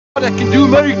that can do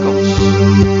miracles.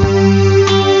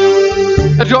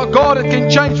 A God that can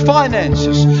change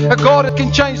finances. A God that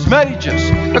can change marriages.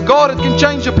 A God that can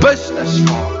change a business,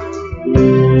 Father.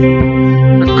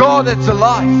 A God that's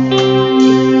alive.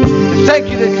 And thank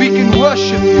you that we can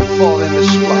worship you, Father, in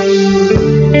this place.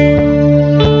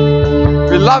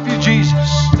 We love you, Jesus.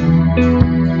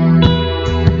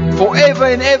 Forever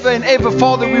and ever and ever,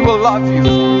 Father, we will love you.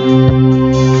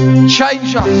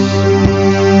 Change us.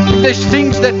 If there's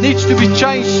things that needs to be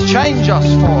changed, change us,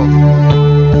 Father.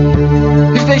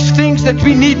 If there's things that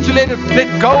we need to let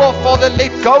go of, Father,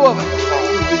 let go of it, Father.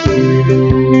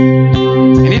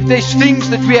 And if there's things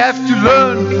that we have to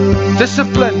learn,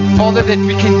 discipline, Father, that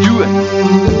we can do it.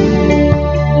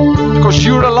 Because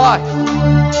you're alive.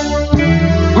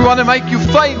 We want to make you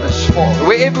famous, Father,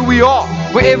 wherever we are,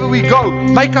 wherever we go.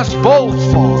 Make us bold,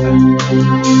 Father.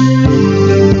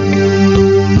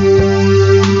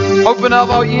 Open up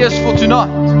our ears for tonight.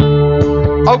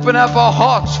 Open up our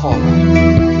hearts, Father,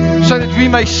 so that we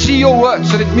may see your word,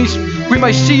 so that we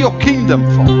may see your kingdom,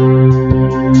 Father,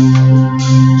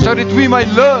 so that we may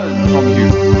learn from you.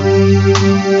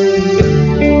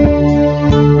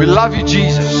 We love you,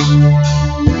 Jesus.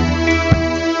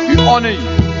 We honor you.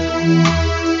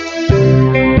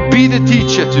 Be the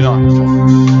teacher tonight,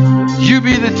 Father. You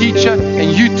be the teacher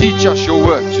and you teach us your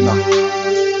word tonight.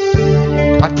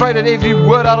 I pray that every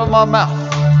word out of my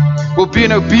mouth will be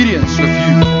in obedience with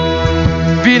you.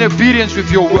 Be in obedience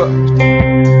with your word.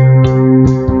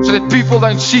 So that people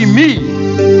don't see me,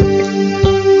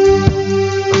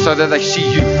 but so that they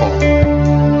see you, Father.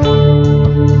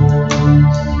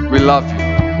 We love you.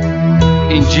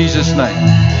 In Jesus' name.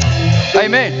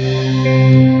 Amen.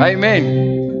 Amen.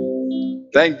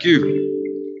 Thank you.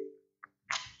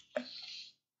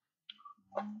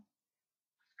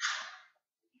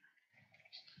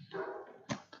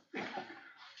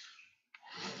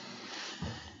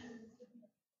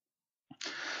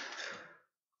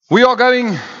 We are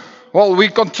going, well, we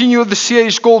continue the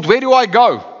series called Where Do I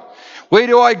Go? Where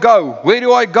do I go? Where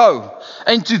do I go?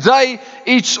 And today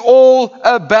it's all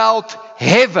about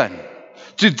heaven.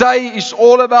 Today is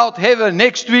all about heaven.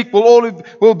 Next week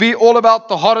will be all about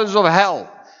the horrors of hell.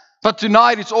 But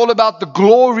tonight it's all about the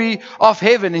glory of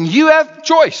heaven. And you have a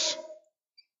choice.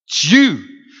 It's you.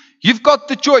 You've got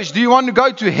the choice. Do you want to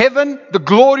go to heaven, the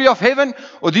glory of heaven,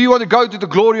 or do you want to go to the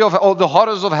glory of or the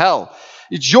horrors of hell?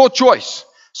 It's your choice.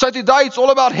 So today it's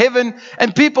all about heaven,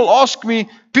 and people ask me,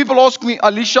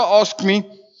 Alicia asked me,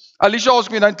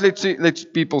 don't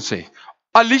let people say.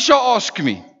 Alicia asked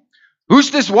me,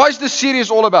 why is this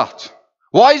series all about?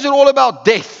 Why is it all about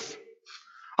death?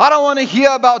 I don't want to hear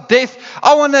about death.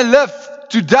 I want to live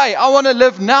today. I want to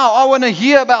live now. I want to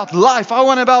hear about life. I don't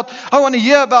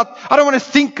want to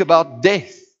think about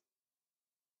death.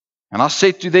 And I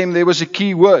said to them, there was a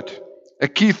key word, a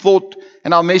key thought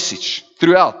in our message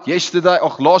throughout yesterday,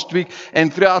 or last week,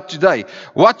 and throughout today.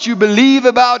 What you believe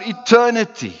about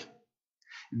eternity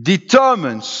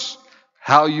determines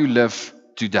how you live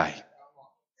today.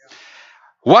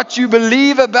 What you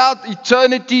believe about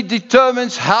eternity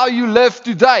determines how you live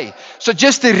today. So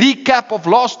just a recap of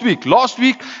last week. Last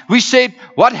week we said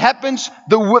what happens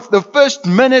the first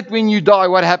minute when you die.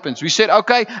 What happens? We said,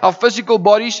 okay, our physical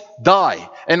bodies die.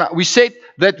 And we said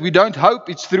that we don't hope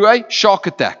it's through a shark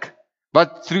attack,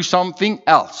 but through something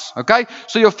else. Okay?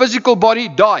 So your physical body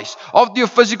dies. After your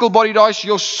physical body dies,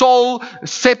 your soul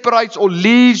separates or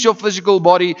leaves your physical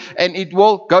body, and it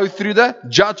will go through the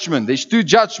judgment. There's two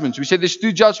judgments. We said there's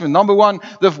two judgments. Number one,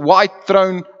 the white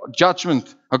throne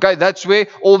judgment. Okay? That's where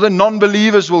all the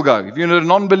non-believers will go. If you're a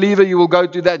non-believer, you will go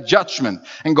to that judgment,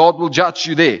 and God will judge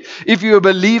you there. If you're a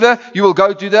believer, you will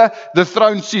go to the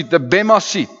throne seat, the Bema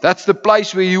seat. That's the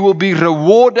place where you will be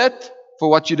rewarded for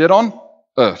what you did on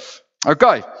earth.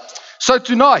 Okay, so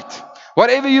tonight,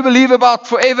 whatever you believe about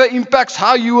forever impacts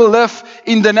how you will live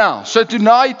in the now. So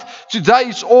today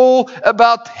is all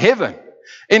about heaven.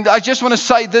 And I just want to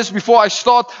say this before I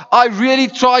start. I really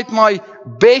tried my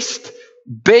best,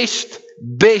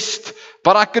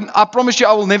 but I promise you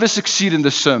I will never succeed in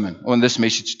this sermon or in this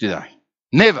message today.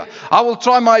 Never. I will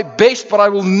try my best, but I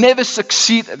will never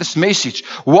succeed at this message.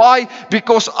 Why?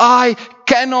 Because I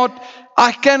cannot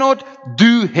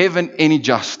do heaven any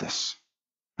justice.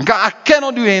 Okay, I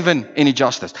cannot do heaven any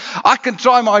justice. I can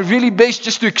try my really best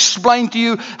just to explain to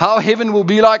you how heaven will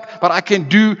be like, but I can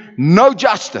do no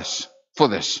justice for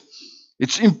this.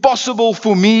 It's impossible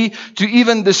for me to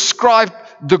even describe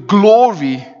the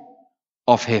glory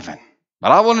of heaven.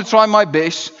 But I want to try my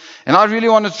best, and I really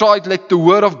want to try to let the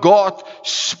Word of God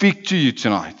speak to you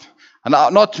tonight. And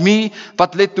not me,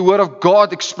 but let the word of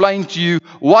God explain to you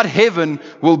what heaven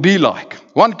will be like.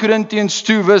 1 Corinthians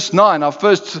 2 verse 9, I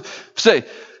first say,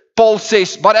 Paul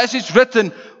says, but as it's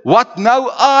written, what no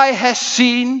eye has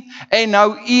seen and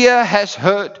no ear has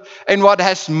heard, and what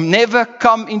has never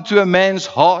come into a man's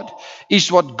heart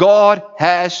is what God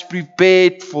has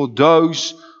prepared for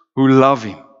those who love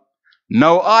Him.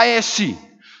 No eye has seen,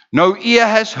 no ear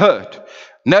has heard,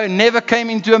 no, never came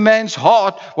into a man's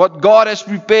heart what God has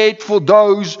prepared for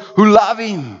those who love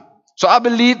Him. So I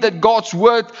believe that God's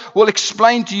word will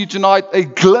explain to you tonight a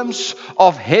glimpse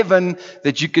of heaven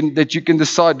that you can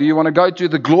decide. Do you want to go to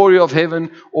the glory of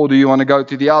heaven, or do you want to go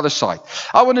to the other side?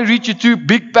 I want to read you two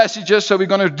big passages. So we're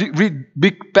going to read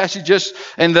big passages,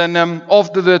 and then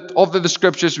after the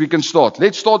scriptures we can start.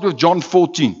 Let's start with John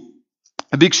 14,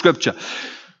 a big scripture.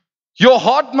 Your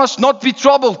heart must not be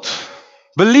troubled.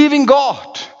 Believe in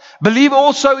God. Believe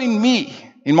also in me.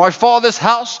 In my Father's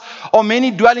house are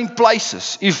many dwelling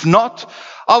places. If not,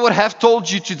 I would have told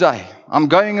you today. I'm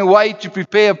going away to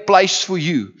prepare a place for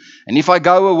you. And if I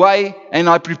go away and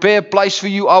I prepare a place for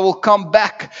you, I will come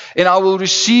back and I will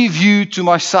receive you to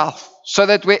myself, so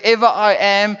that wherever I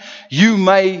am, you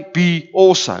may be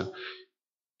also.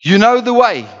 You know the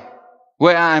way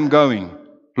where I am going.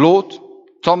 Lord,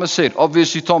 Thomas said,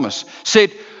 obviously Thomas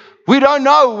said, we don't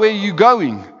know where you're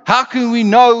going. How can we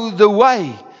know the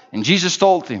way? And Jesus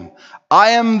told him, I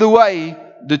am the way,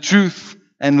 the truth,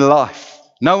 and the life.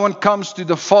 No one comes to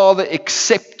the Father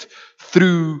except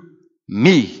through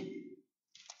me.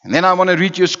 And then I want to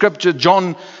read you a scripture.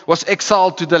 John was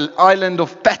exiled to the island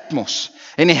of Patmos,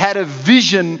 and he had a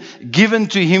vision given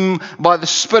to him by the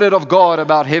Spirit of God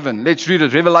about heaven. Let's read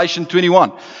it. Revelation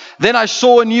 21. Then I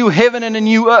saw a new heaven and a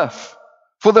new earth.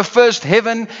 For the first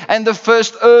heaven and the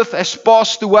first earth has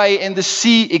passed away, and the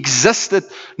sea existed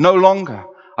no longer.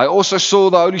 I also saw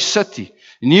the holy city,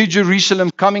 New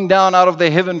Jerusalem, coming down out of the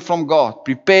heaven from God,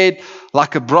 prepared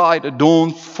like a bride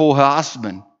adorned for her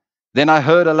husband. Then I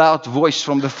heard a loud voice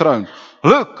from the throne.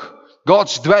 Look,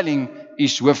 God's dwelling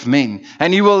is with men,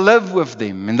 and He will live with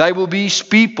them, and they will be His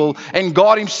people, and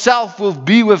God Himself will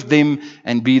be with them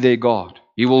and be their God.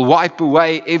 He will wipe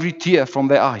away every tear from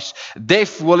their eyes.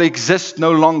 Death will exist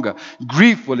no longer.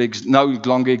 Grief will no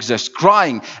longer exist.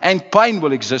 Crying and pain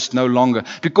will exist no longer,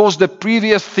 because the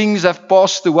previous things have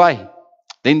passed away.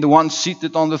 Then the one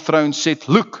seated on the throne said,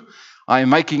 Look, I am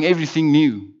making everything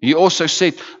new. He also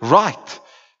said, Write,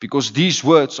 because these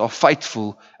words are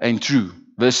faithful and true.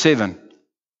 Verse 7.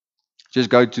 Just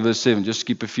go to verse 7. Just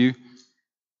skip a few.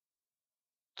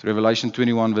 To Revelation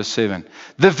 21, verse 7.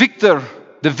 The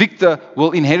victor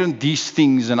will inherit these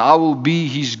things, and I will be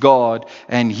his God,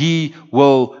 and he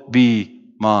will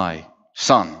be my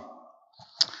son.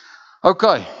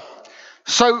 Okay,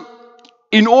 so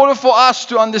in order for us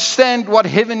to understand what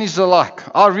heaven is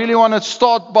like, I really want to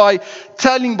start by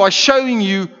showing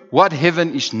you what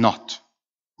heaven is not.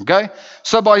 Okay,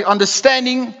 so by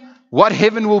understanding what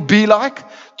heaven will be like,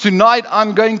 tonight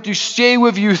I'm going to share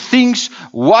with you things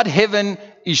what heaven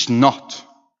is not.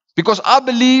 Because I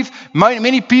believe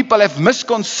many people have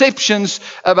misconceptions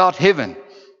about heaven.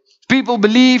 People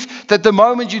believe that the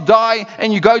moment you die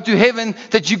and you go to heaven,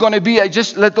 that you're going to be a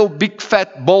just little big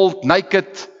fat bald naked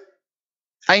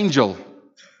angel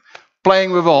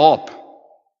playing with a harp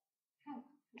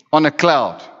on a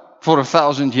cloud for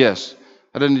 1,000 years.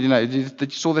 I don't know,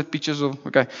 did you saw that pictures of,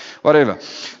 okay, whatever.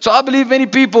 So I believe many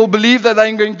people believe that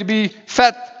they're going to be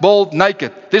fat, bald,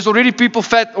 naked. There's already people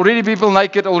fat, already people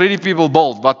naked, already people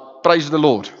bald, but praise the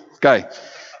Lord. Okay,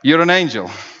 you're an angel.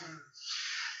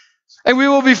 And we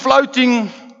will be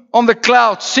floating on the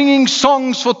clouds, singing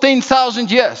songs for 10,000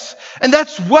 years. And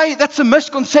that's a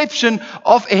misconception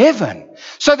of heaven.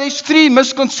 So there's 3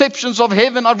 misconceptions of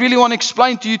heaven I really want to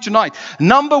explain to you tonight.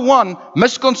 Number 1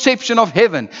 misconception of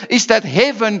heaven is that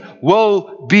heaven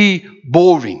will be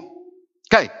boring.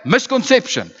 Okay,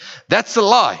 misconception. That's a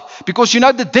lie. Because you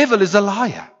know the devil is a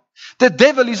liar. The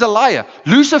devil is a liar.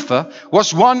 Lucifer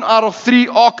was one out of 3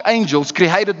 archangels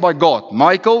created by God.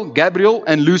 Michael, Gabriel,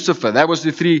 and Lucifer. That was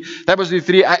the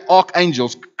three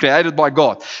archangels created by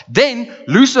God. Then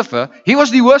Lucifer, he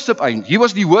was the worship angel. He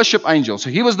was the worship angel.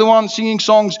 So he was the one singing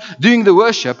songs, doing the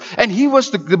worship. And he was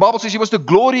the Bible says he was the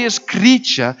glorious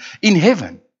creature in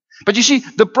heaven. But you see,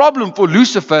 the problem for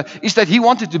Lucifer is that he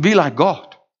wanted to be like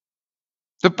God.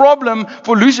 The problem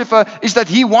for Lucifer is that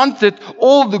he wanted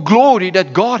all the glory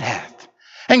that God had.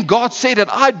 And God said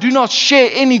that I do not share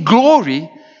any glory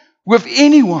with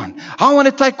anyone. I want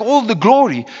to take all the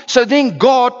glory. So then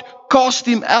God cast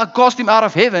him out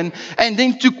of heaven, and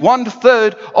then took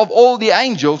 1/3 of all the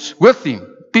angels with him.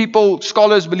 people,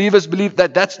 scholars, believers believe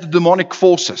that that's the demonic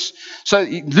forces. So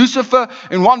Lucifer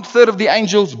and 1/3 of the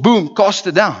angels, boom,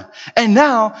 casted down. And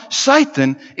now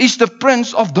Satan is the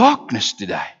prince of darkness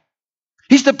today.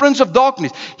 He's the prince of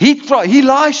darkness. He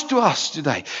lies to us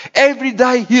today. Every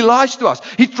day he lies to us.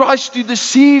 He tries to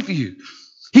deceive you.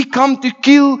 He comes to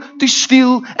kill, to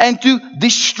steal, and to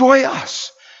destroy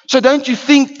us. So don't you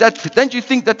think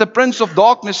that the prince of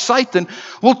darkness, Satan,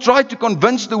 will try to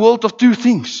convince the world of two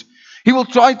things? He will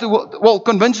try to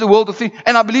convince the world of things,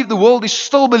 and I believe the world is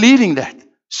still believing that.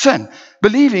 Sin.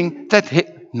 Believing that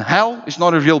hell is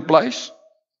not a real place.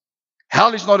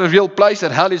 Hell is not a real place,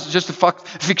 that hell is just a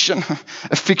fiction,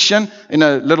 a fiction in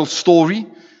a little story.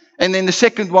 And then the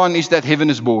second one is that heaven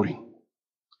is boring.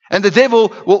 And the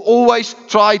devil will always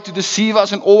try to deceive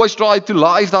us and always try to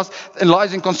lie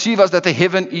and conceive us that the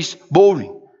heaven is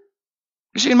boring.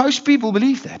 You see, most people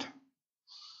believe that.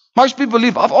 Most people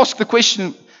believe. I've asked the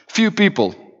question, few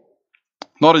people,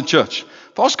 not in church.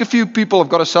 I've asked a few people, I've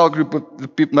got a cell group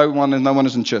with people, no one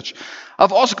is in church.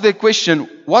 I've asked their question,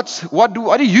 what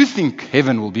do you think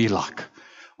heaven will be like?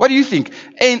 What do you think?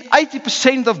 And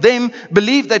 80% of them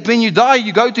believe that when you die,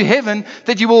 you go to heaven,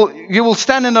 that you will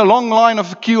stand in a long line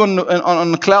of queue on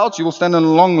the clouds. You will stand in a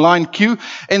long line queue,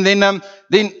 and then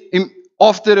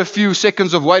after a few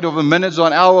seconds of wait, of a minute or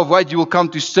an hour of wait, you will come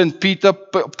to St. Peter,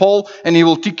 Paul, and he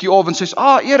will tick you off and says,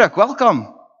 Erik,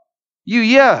 welcome. You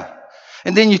here.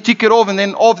 And then you tick it off, and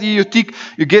then after you tick,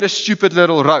 you get a stupid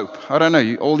little rope. I don't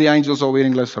know. All the angels are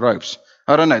wearing those ropes.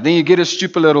 I don't know. Then you get a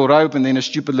stupid little rope, and then a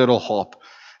stupid little harp.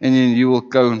 And then you will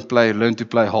go and learn to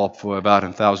play harp for about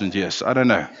 1,000 years. I don't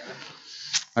know.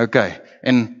 Okay.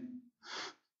 And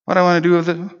what do I want to do with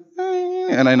it?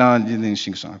 And then you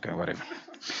sing a song. Okay, whatever.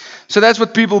 So that's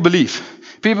what people believe.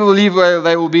 People believe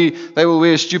they will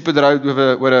wear a stupid robe with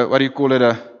a what do you call it?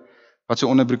 What's an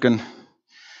onderbroek in?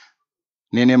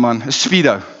 Nee, man, a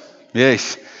Speedo.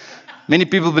 Yes. Many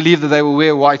people believe that they will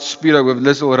wear a white Speedo with a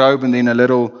little robe and then a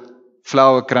little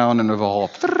flower crown and with a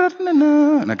harp.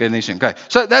 Okay.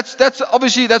 So that's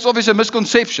obviously a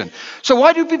misconception. So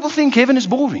why do people think heaven is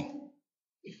boring?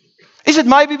 Is it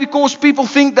maybe because people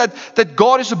think that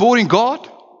God is a boring God?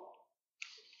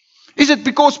 Is it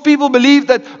because people believe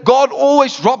that God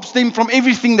always robs them from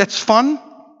everything that's fun?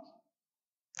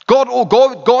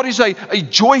 God is a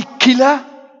joy killer?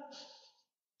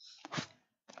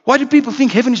 Why do people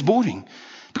think heaven is boring?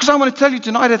 Because I want to tell you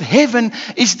tonight that heaven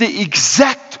is the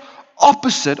exact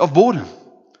opposite of boredom.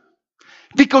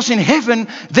 Because in heaven,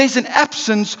 there's an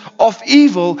absence of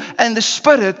evil, and the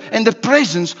Spirit and the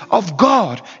presence of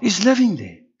God is living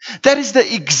there. That is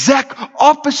the exact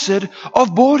opposite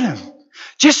of boredom.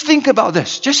 Just think about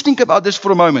this. Just think about this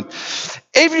for a moment.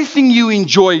 Everything you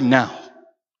enjoy now,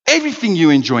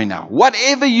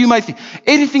 whatever you may think,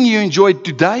 anything you enjoy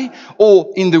today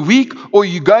or in the week or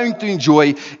you're going to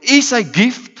enjoy is a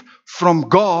gift from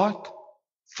God,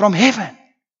 from heaven.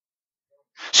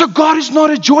 So God is not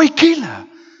a joy killer.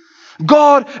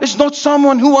 God is not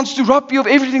someone who wants to rob you of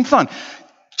everything fun.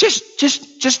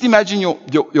 Just imagine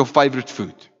your favorite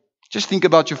food. Just think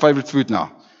about your favorite food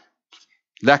now.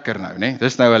 Lekker nou, né?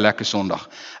 Dis nou 'n lekker Sondag.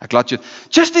 Ek laat jou.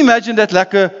 Just imagine that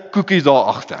lekker cookies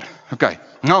daar agter. Okay.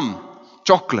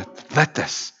 Chocolate,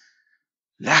 lettuce.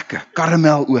 Lekker,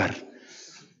 caramel oor.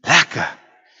 Lekker.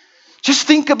 Just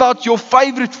think about your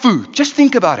favorite food. Just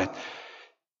think about it.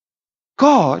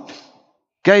 God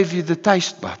gave you the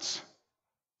taste buds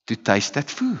to taste that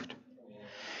food.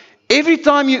 Every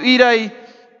time you eat a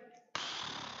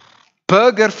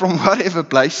burger from whatever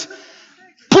place,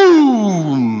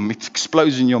 boom, it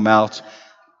explodes in your mouth.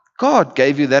 God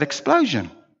gave you that explosion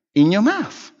in your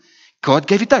mouth. God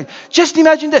gave you that. Just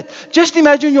imagine that. Just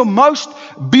imagine your most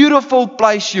beautiful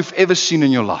place you've ever seen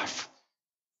in your life.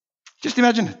 Just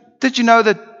imagine it. Did you know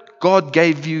that God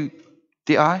gave you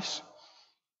the eyes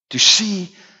to see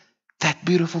that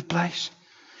beautiful place?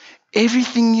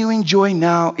 Everything you enjoy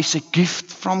now is a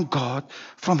gift from God,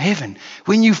 from heaven.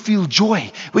 When you feel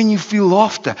joy, when you feel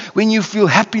laughter, when you feel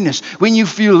happiness, when you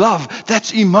feel love,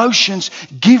 that's emotions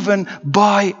given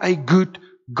by a good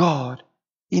God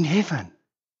in heaven.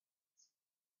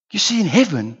 You see, in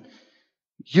heaven,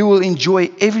 you will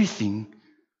enjoy everything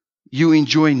you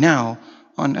enjoy now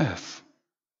on earth.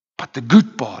 But the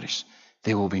good part is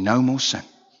there will be no more sin.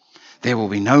 There will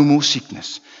be no more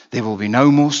sickness. There will be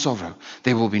no more sorrow.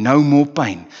 There will be no more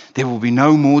pain. There will be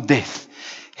no more death.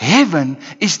 Heaven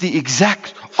is the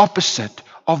exact opposite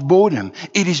of boredom.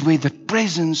 It is where the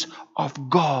presence of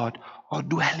God are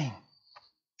dwelling,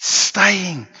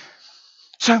 staying.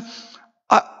 So,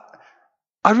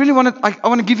 I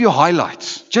want to give you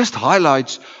highlights, just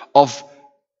highlights of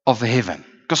heaven,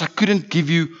 because I couldn't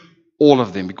give you All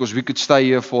of them, because we could stay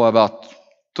here for about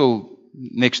till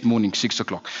next morning, 6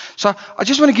 o'clock. So I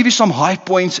just want to give you some high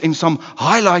points and some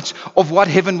highlights of what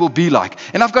heaven will be like.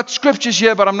 And I've got scriptures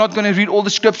here, but I'm not going to read all the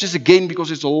scriptures again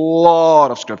because it's a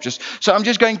lot of scriptures. So I'm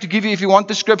just going to give you, if you want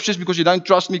the scriptures, because you don't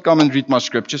trust me, come and read my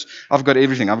scriptures. I've got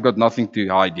everything. I've got nothing to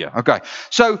hide here. Okay.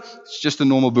 So it's just a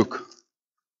normal book.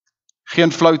 Geen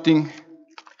floating,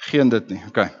 geen dit nie.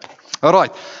 Okay. All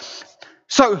right.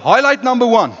 So highlight number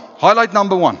one.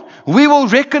 We will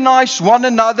recognize one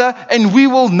another, and we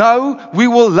will know, we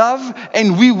will love,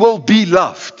 and we will be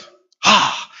loved.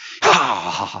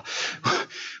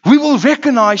 We will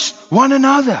recognize one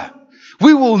another.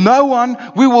 We will know one,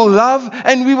 we will love,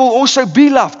 and we will also be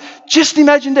loved. Just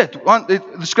imagine that.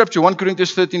 The scripture, 1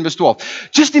 Corinthians 13 verse 12.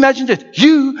 Just imagine that.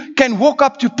 You can walk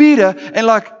up to Peter and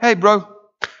like, hey bro,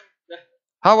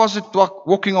 how was it like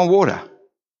walking on water?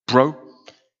 Bro,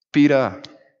 Peter.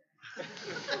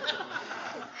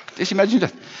 Just imagine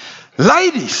that.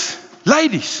 Ladies,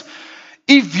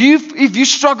 if you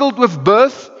struggled with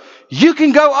birth, you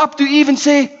can go up to Eve and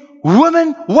say,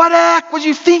 woman, what the heck was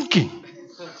you thinking?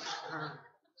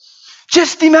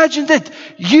 Just imagine that.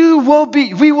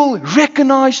 We will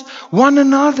recognize one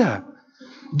another.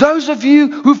 Those of you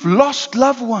who've lost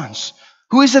loved ones,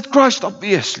 who is at Christ,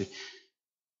 obviously,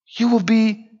 you will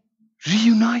be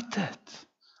reunited.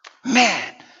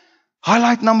 Man.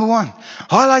 Highlight number one.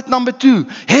 Highlight number two.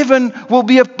 Heaven will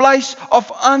be a place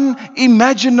of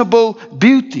unimaginable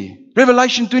beauty.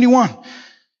 Revelation 21.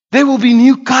 There will be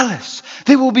new colors.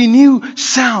 There will be new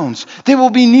sounds. There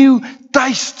will be new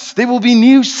tastes. There will be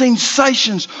new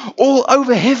sensations all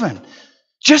over heaven.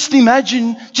 Just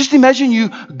imagine you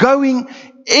going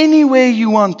anywhere you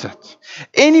wanted.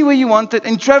 Anywhere you wanted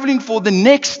and traveling for the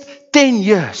next 10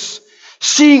 years.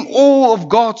 Seeing all of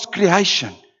God's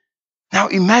creation. Now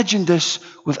imagine this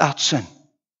without sin,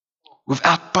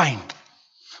 without pain,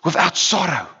 without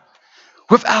sorrow,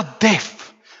 without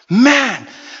death. Man,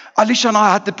 Alicia and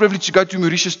I had the privilege to go to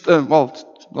Mauritius,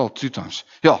 2 times.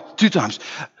 Yeah, 2 times.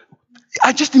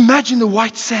 I just imagine the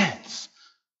white sands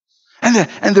and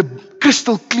the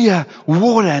crystal clear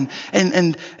water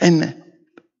and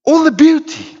all the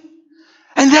beauty.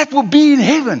 And that will be in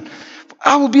heaven.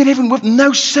 I will be in heaven with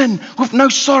no sin, with no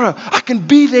sorrow. I can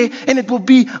be there and it will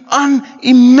be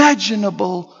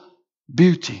unimaginable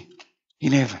beauty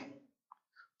in heaven.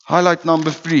 Highlight number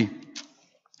 3.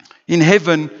 In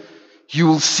heaven, you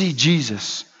will see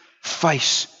Jesus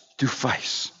face to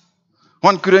face.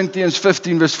 1 Corinthians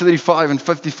 15 verse 35 and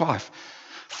 55.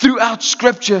 Throughout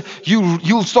Scripture,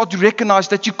 you'll start to recognize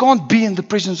that you can't be in the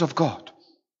presence of God.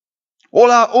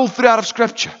 All throughout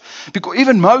Scripture. Because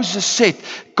even Moses said,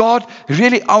 God,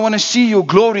 really, I want to see your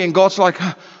glory. And God's like,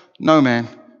 no, man,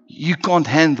 you can't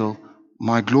handle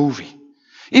my glory.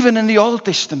 Even in the Old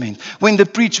Testament, when the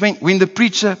priests went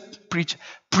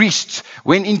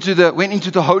into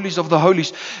the holies of the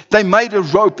holies, they made a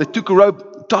rope. They took a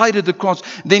rope, tied it across.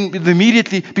 Then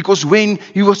immediately, because when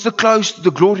he was so close to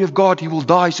the glory of God, he will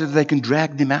die so that they can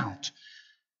drag them out.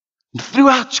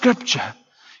 Throughout Scripture,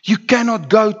 you cannot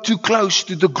go too close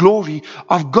to the glory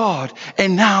of God.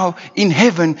 And now in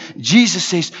heaven, Jesus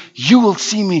says, you will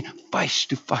see me face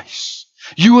to face.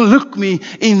 You will look me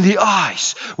in the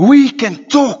eyes. We can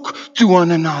talk to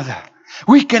one another.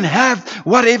 We can have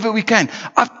whatever we can.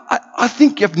 I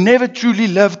think you've never truly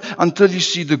lived until you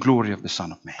see the glory of the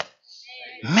Son of Man.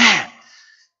 Man,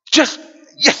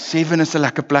 yes, heaven is a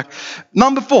lekker plek.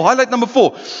 Highlight number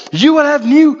 4. You will have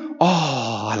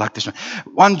I like this one.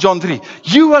 1 John 3.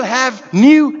 You will have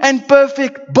new and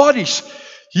perfect bodies.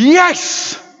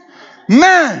 Yes!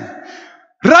 Man!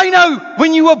 Rhino,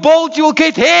 when you were bald, you will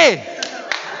get hair.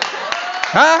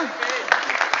 Huh?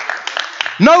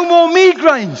 No more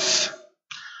migraines.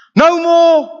 No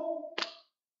more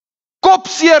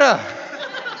kopseere.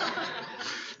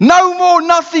 No more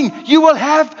nothing. You will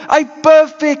have a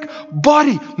perfect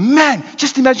body. Man,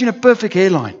 just imagine a perfect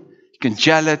hairline. You can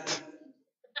gel it.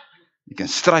 You can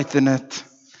straighten it.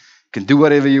 You can do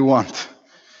whatever you want.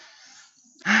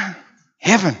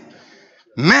 Heaven.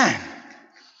 Man.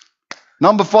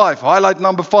 Number 5. Highlight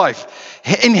number 5.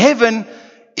 In heaven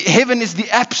is the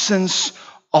absence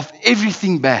of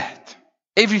everything bad.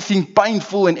 Everything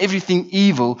painful and everything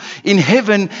evil. In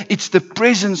heaven, it's the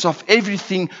presence of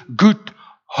everything good,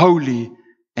 holy,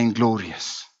 and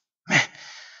glorious. Man,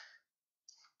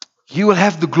 you will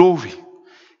have the glory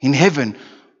in heaven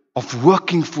of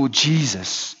working for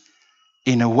Jesus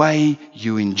in a way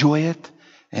you enjoy it,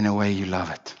 in a way you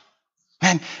love it.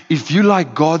 Man, if you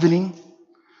like gardening,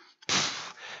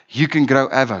 you can grow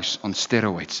avos on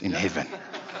steroids in heaven.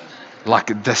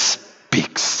 Like this.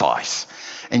 big size.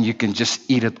 And you can just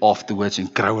eat it afterwards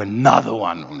and grow another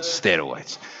one on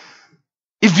steroids.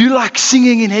 If you like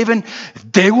singing in heaven,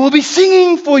 they will be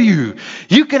singing for you.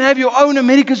 You can have your own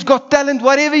America's Got Talent,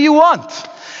 whatever you want.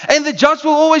 And the judge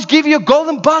will always give you a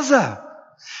golden buzzer.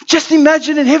 Just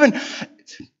imagine in heaven,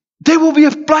 there will be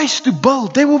a place to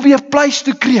build. There will be a place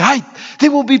to create.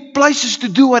 There will be places to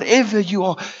do whatever you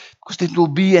are. Because there will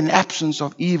be an absence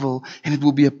of evil, and it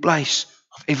will be a place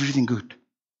of everything good.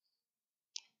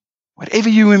 Whatever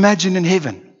you imagine in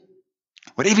heaven,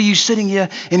 whatever you're sitting here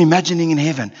and imagining in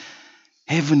heaven,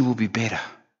 heaven will be better.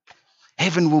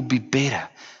 Heaven will be better.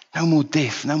 No more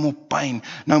death, no more pain,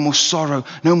 no more sorrow,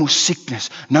 no more sickness,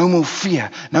 no more fear,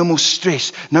 no more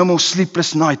stress, no more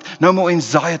sleepless night, no more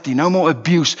anxiety, no more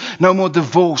abuse, no more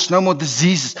divorce, no more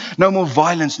diseases, no more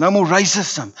violence, no more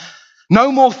racism,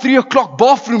 no more 3 o'clock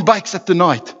bathroom breaks at the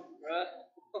night.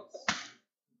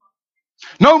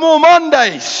 No more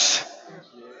Mondays.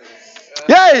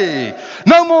 Yay!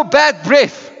 No more bad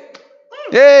breath.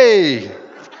 Yay!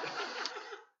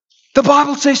 The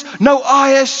Bible says, no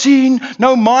eye has seen,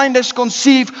 no mind has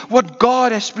conceived what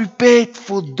God has prepared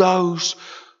for those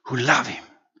who love Him.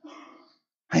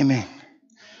 Amen.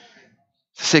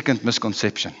 Second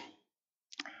misconception.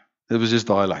 That was just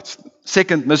the highlights.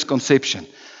 Second misconception.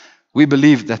 We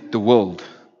believe that the world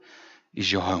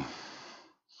is your home.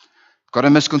 Got a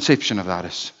misconception about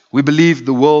us. We believe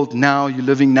the world now, you're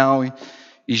living now,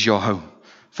 is your home.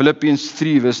 Philippians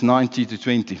 3 verse 19 to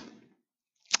 20.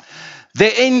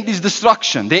 Their end is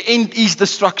destruction. Their end is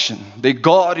destruction. Their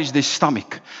God is their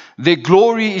stomach. Their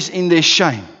glory is in their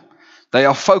shame. They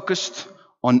are focused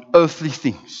on earthly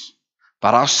things.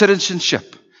 But our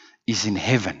citizenship is in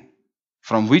heaven,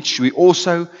 from which we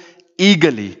also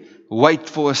eagerly wait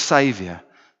for a Savior,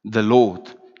 the Lord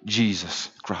Jesus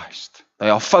Christ. They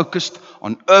are focused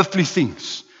on earthly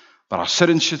things, but our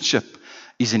citizenship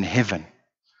is in heaven.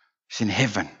 It's in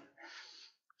heaven.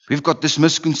 We've got this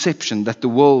misconception that the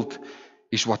world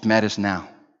is what matters now.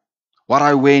 What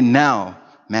I wear now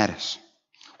matters.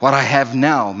 What I have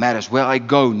now matters. Where I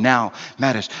go now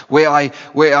matters. What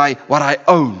I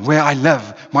own, where I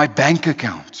live, my bank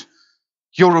account,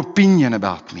 your opinion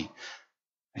about me.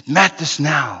 It matters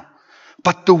now.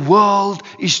 But the world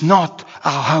is not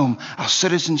our home. Our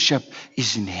citizenship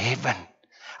is in heaven.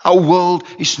 Our world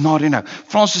is not in heaven.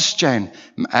 Francis Chan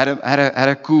had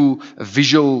a cool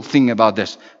visual thing about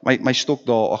this. My stok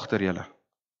daar agter julle.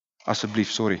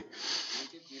 Asseblief, sorry.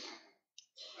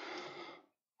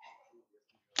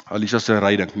 Alisa se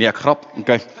ryding. Nee, ek grap.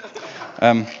 Okay.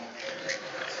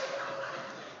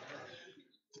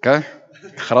 Okay.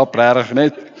 Grap regtig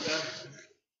net.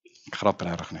 Grap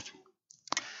regtig net.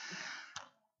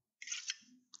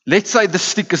 Let's say the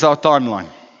stick is our timeline.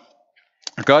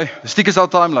 Okay? The stick is our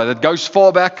timeline. It goes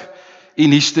far back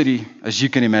in history as you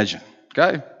can imagine.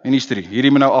 Okay? In history.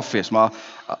 Hierdie moet nou afwees, maar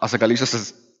as ek Alisa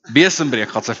se besem breek,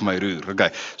 gaan sy vir my roer.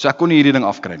 Okay. So ek kon nie hierdie ding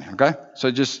afkry nie. Okay?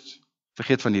 So just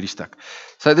vergeet van hierdie stuk.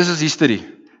 So this is history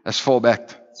as far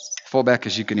back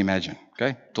as you can imagine.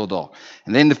 Okay? Tot daar.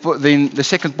 And then the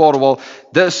second part of all,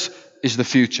 this is the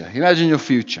future. Imagine your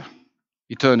future.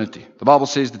 Eternity. The Bible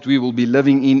says that we will be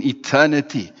living in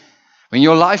eternity. When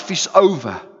your life is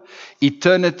over,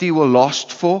 eternity will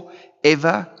last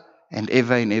forever and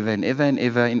ever and ever and ever and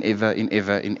ever and ever and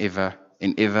ever and ever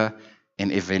and ever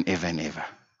and ever and ever and ever.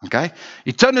 Okay?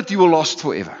 Eternity will last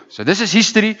forever. So this is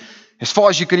history. As far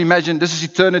as you can imagine, this is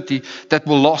eternity that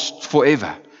will last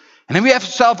forever. And then we have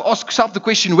to ask ourselves the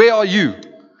question, where are you?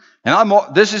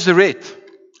 And this is the red.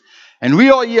 And we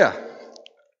are here.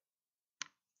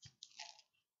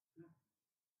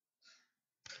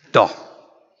 Daar.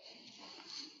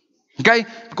 Okay?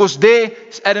 Because there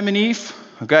is Adam and Eve.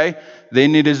 Okay?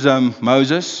 Then it is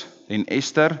Moses. Then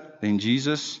Esther. Then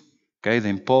Jesus. Okay?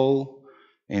 Then Paul.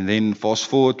 And then fast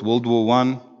forward, World War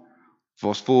I.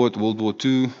 Fast forward, World War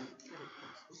II.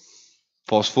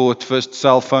 Fast forward, first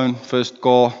cell phone, first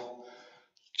car.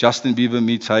 Justin Bieber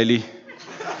meets Hailey.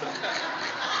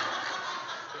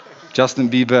 Justin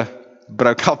Bieber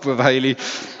broke up with Hailey.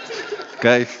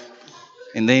 Okay?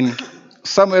 And then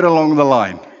somewhere along the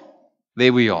line,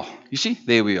 there we are. You see?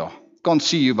 There we are. Can't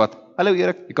see you, but hello,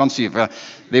 Erik. You can't see it.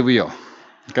 There we are.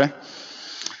 Okay?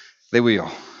 There we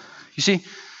are. You see?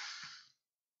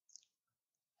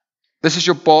 This is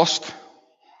your past,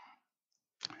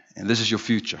 and this is your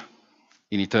future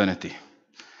in eternity.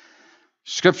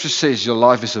 Scripture says your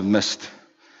life is a mist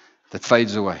that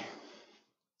fades away.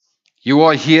 You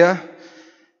are here,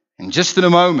 and just in a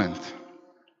moment,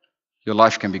 your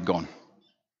life can be gone.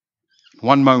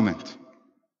 One moment,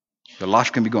 your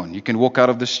life can be gone. You can walk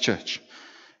out of this church,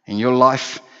 and your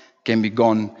life can be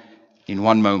gone in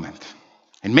one moment.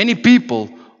 And many people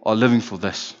are living for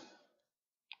this.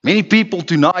 Many people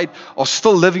tonight are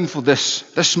still living for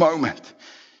this moment.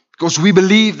 Because we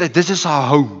believe that this is our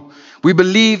home. We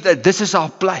believe that this is our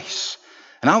place.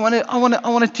 And I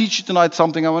want to teach you tonight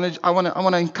something. I want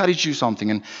to encourage you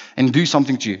something and do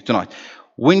something to you tonight.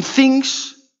 When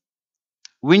things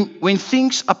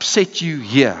upset you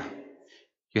here,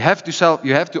 you have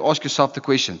to ask yourself the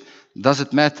question, does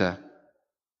it matter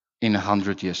in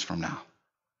 100 years from now?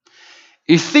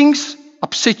 If things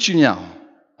upset you now,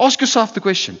 ask yourself the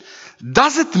question,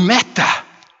 does it matter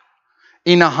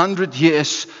in 100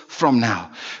 years from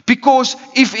now? Because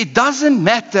if it doesn't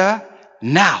matter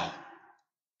now,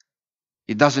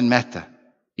 it doesn't matter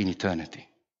in eternity.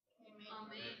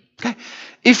 Okay?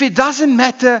 If it doesn't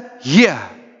matter here,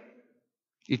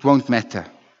 it won't matter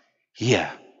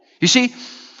here. You see,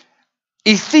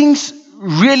 if things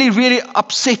really, really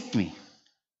upset me,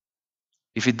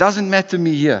 if it doesn't matter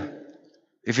me here,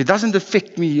 if it doesn't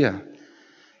affect me here,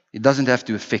 it doesn't have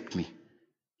to affect me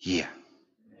here.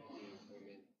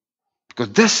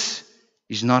 Because this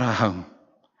is not our home.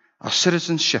 Our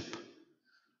citizenship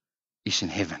is in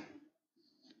heaven.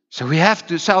 So we have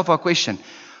to solve our question.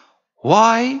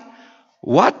 Why?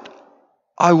 What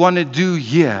I want to do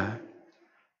here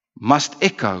must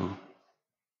echo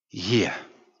here.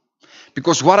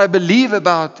 Because what I believe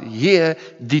about here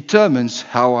determines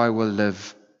how I will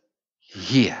live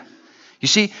here. You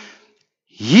see,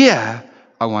 here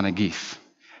I want to give.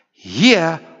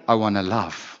 Here I want to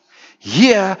love.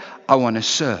 Here I want to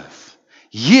serve.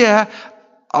 Here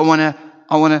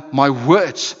my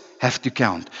words have to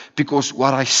count. Because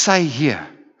what I say here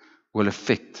will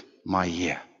affect my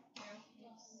here.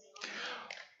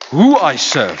 Who I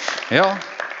serve,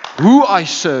 who I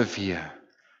serve here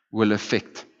will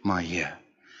affect my here.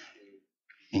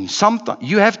 In some time,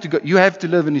 you have to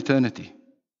live in eternity.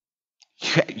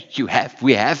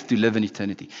 We have to live in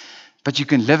eternity. But you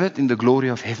can live it in the glory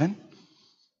of heaven,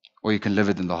 or you can live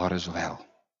it in the horrors of hell.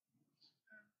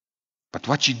 But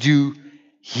what you do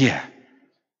here.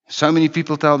 So many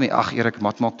people tell me, ag Erik,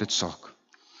 wat maak dit saak?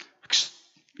 Ek's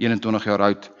 21 jaar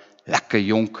oud, lekker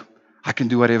jonk, I can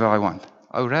do whatever I want.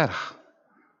 Oh, reg.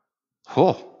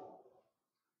 Oh.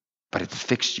 But it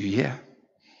affects you here.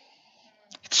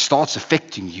 It starts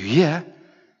affecting you here.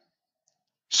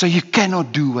 So you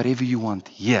cannot do whatever you want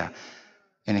here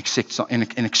and expect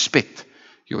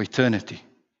your eternity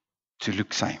to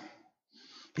look same.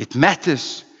 It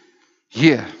matters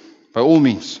here, by all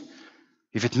means.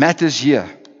 If it matters here,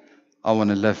 I want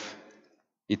to live.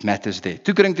 It matters there.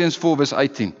 2 Corinthians 4 verse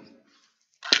 18.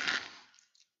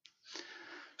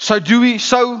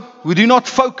 So we do not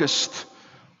focus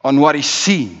on what is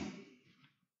seen,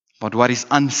 but what is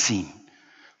unseen.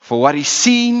 For what is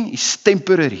seen is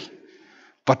temporary,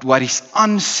 but what is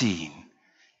unseen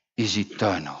is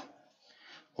eternal.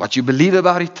 What you believe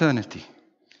about eternity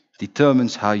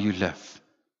determines how you live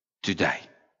today.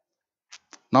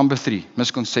 Number 3,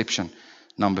 misconception.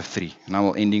 Number 3, and I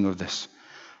will ending with this.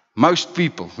 Most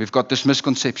people, we've got this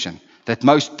misconception that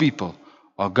most people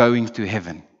are going to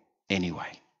heaven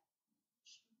anyway.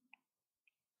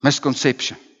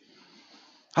 Misconception.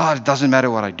 It doesn't matter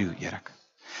what I do, Erik.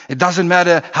 It doesn't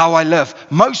matter how I live.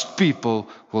 Most people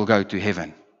will go to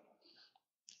heaven.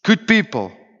 Good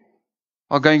people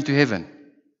are going to heaven.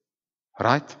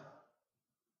 Right?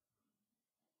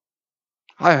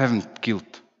 I haven't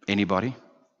killed anybody.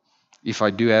 If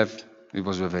I do have, it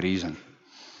was with a reason.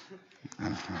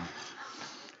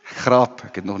 Grap,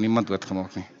 ek het nog niemand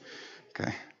doodgemaak nie.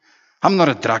 Okay. I'm not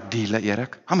a drug dealer,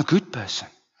 Erik. I'm a good person.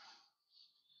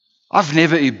 I've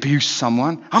never abused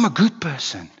someone. I'm a good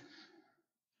person.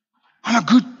 I'm a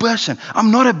good person.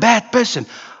 I'm not a bad person.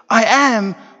 I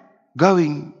am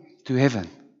going to heaven.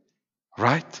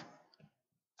 Right?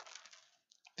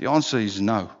 The answer is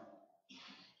no.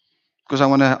 Because I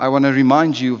want to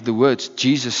remind you of the words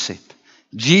Jesus said.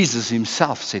 Jesus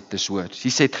himself said this word. He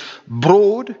said,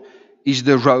 broad is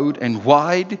the road and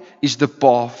wide is the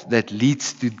path that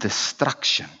leads to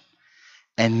destruction.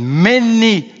 And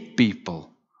many people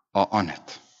are on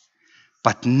it.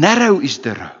 But narrow is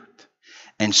the road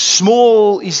and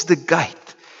small is the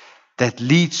gate that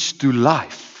leads to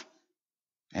life.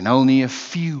 And only a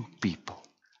few people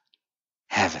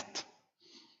have it.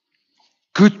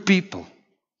 Good people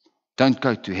don't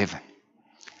go to heaven.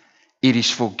 It is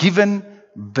forgiven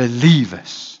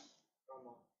believers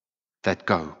that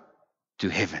go to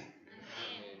heaven.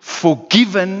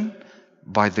 Forgiven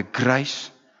by the grace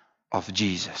of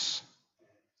Jesus.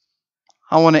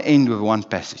 I want to end with one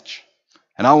passage.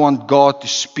 And I want God to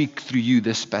speak through you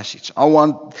this passage. I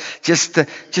want just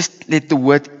let the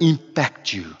word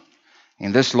impact you.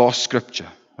 In this last scripture,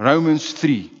 Romans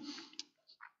 3.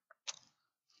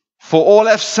 For all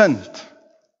have sinned,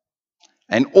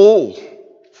 and all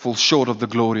fall short of the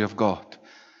glory of God.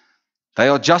 They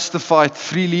are justified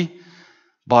freely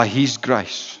by His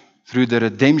grace through the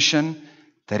redemption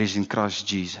that is in Christ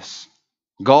Jesus.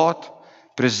 God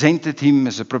presented Him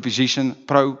as a propitiation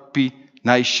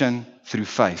through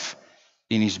faith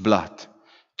in His blood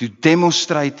to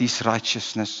demonstrate His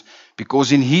righteousness,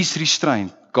 because in His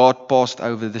restraint God passed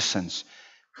over the sins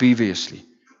previously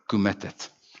committed.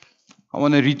 I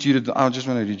just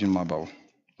want to read you my Bible.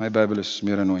 My Bible is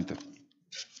meer anointed.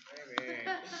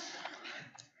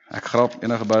 Ek grap,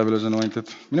 enige Bybel is anointed.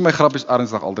 Moenie my grappies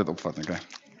ernstig altyd opvat, okay?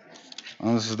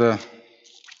 Anders is dit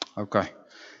okay.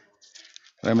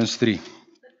 Romans 3.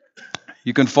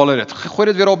 You can follow it. Gooi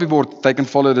dit weer op die bord. They can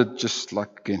follow it just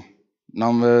like again.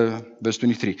 Now verse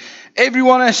 23.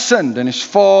 Everyone has sinned and is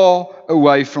far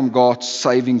away from God's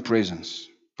saving presence.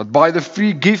 But by the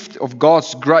free gift of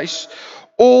God's grace,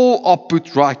 all are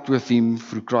put right with Him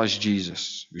through Christ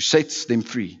Jesus, who sets them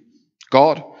free.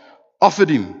 God offered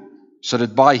Him so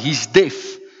that by His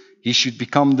death He should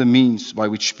become the means by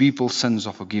which people's sins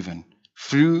are forgiven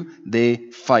through their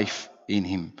faith in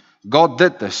Him. God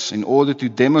did this in order to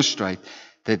demonstrate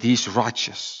that He is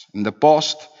righteous. In the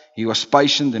past, He was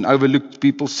patient and overlooked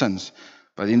people's sins,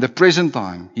 but in the present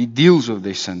time, He deals with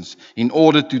their sins in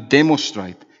order to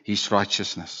demonstrate His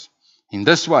righteousness. In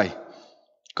this way,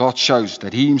 God shows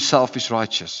that He Himself is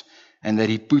righteous and that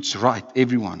He puts right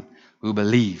everyone who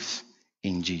believes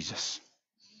in Jesus.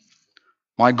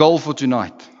 My goal for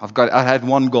tonight, I had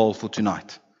one goal for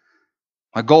tonight.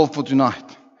 My goal for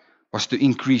tonight was to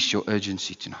increase your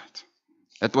urgency tonight.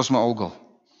 That was my whole goal.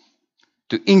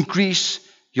 To increase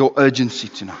your urgency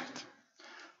tonight.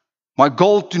 My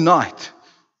goal tonight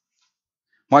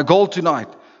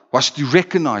was to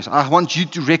recognize, I want you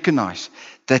to recognize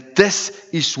that this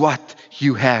is what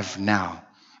you have now.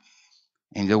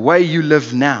 And the way you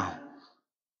live now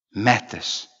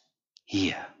matters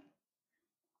here.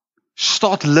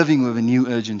 Start living with a new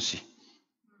urgency.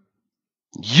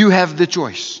 You have the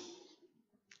choice.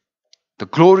 The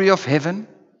glory of heaven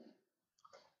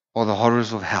or the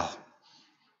horrors of hell.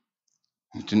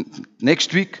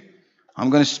 Next week, I'm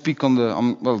going to speak on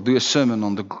do a sermon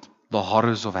on the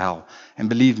horrors of hell. And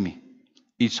believe me,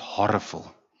 it's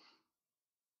horrible.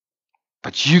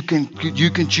 But you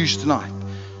can choose tonight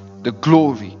the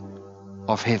glory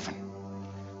of heaven.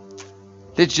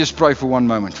 Let's just pray for one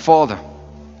moment. Father,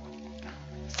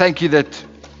 thank you that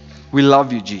we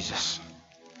love you, Jesus.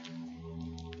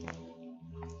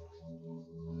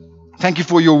 Thank you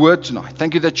for your word tonight.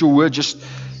 Thank you that your word just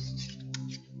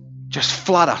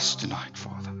flood us tonight,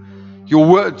 Father. Your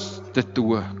words did the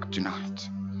work tonight.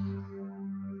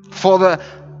 Father,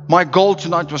 my goal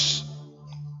tonight was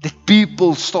that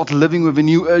people start living with a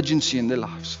new urgency in their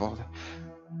lives, Father.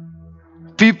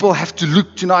 People have to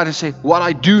look tonight and say, what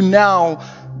I do now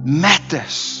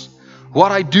matters.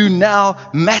 What I do now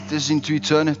matters into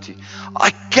eternity.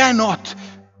 I cannot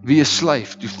be a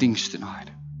slave to things tonight.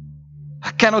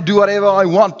 I cannot do whatever I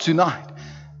want tonight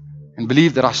and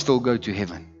believe that I still go to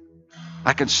heaven.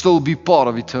 I can still be part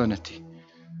of eternity.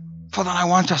 Father, I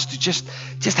want us to just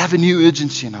have a new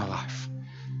urgency in our life.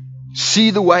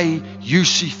 See the way you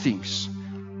see things.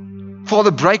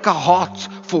 Father, break our hearts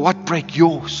for what break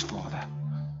yours, Father.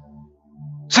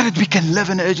 So that we can live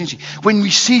in urgency. When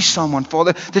we see someone,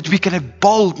 Father, that we can have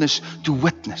boldness to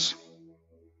witness.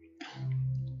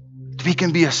 That we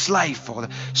can be a slave, Father,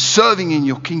 serving in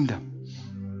your kingdom.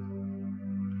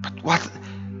 But what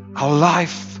our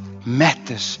life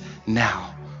matters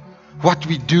now. What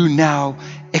we do now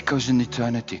echoes in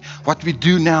eternity. What we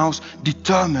do now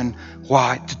determine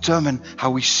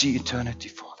how we see eternity,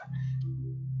 Father.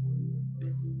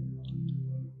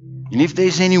 And if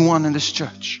there's anyone in this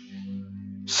church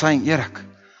saying, Erik,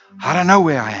 I don't know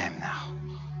where I am now.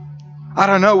 I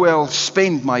don't know where I'll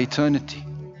spend my eternity.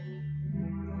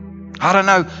 I don't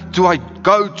know, do I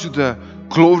go to the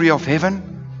glory of heaven?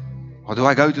 Or do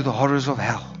I go to the horrors of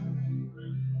hell?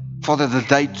 Father, the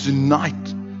day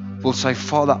tonight will say,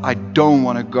 Father, I don't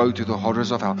want to go to the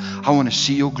horrors of hell. I want to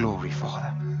see your glory,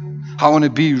 Father. I want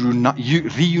to be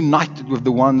reunited with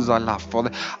the ones I love, Father.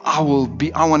 I want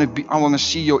to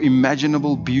see your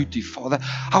imaginable beauty, Father.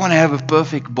 I want to have a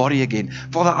perfect body again.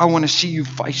 Father, I want to see you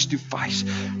face to face.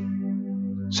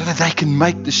 So that they can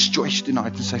make this choice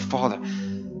tonight and say, Father,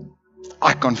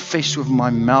 I confess with my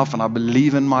mouth and I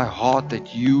believe in my heart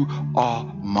that you are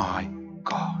my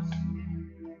God.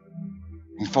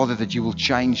 And Father, that you will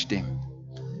change them.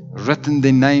 Written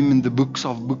their name in the book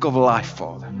of life,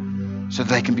 Father, so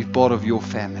they can be part of your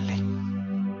family.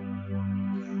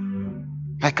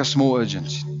 Make us more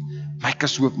urgent. Make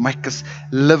us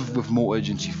live with more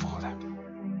urgency, Father.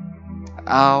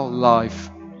 Our life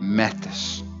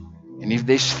matters. And if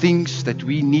there's things that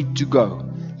we need to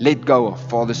let go of,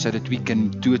 Father, so that we can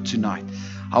do it tonight.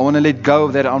 I want to let go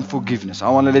of that unforgiveness. I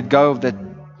want to let go of that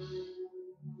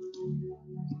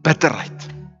bitterheid.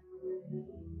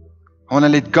 I want to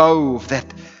let go of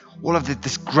that, all of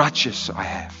this grudges I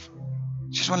have.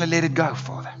 Just want to let it go,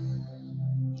 Father.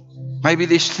 Maybe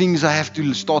there's things I have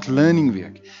to start learning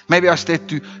weer. Maybe I start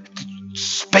to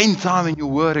spend time in your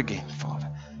word again, Father.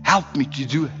 Help me to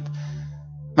do it.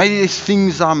 Maybe there's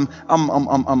things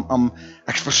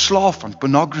ek verslaaf aan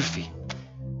pornography.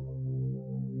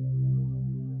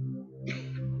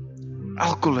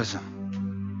 Alcoholism.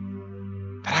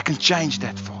 But I can change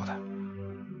that, Father.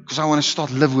 Because I want to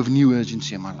start live with new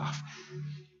urgency in my life.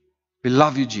 We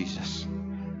love you, Jesus.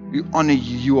 We honor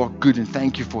you. You are good, and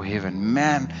thank you for heaven.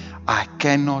 Man, I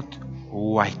cannot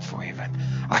wait for heaven.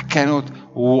 I cannot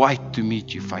wait to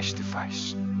meet you face to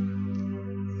face.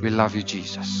 We love you,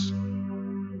 Jesus.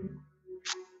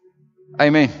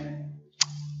 Amen.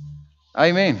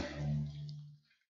 Amen.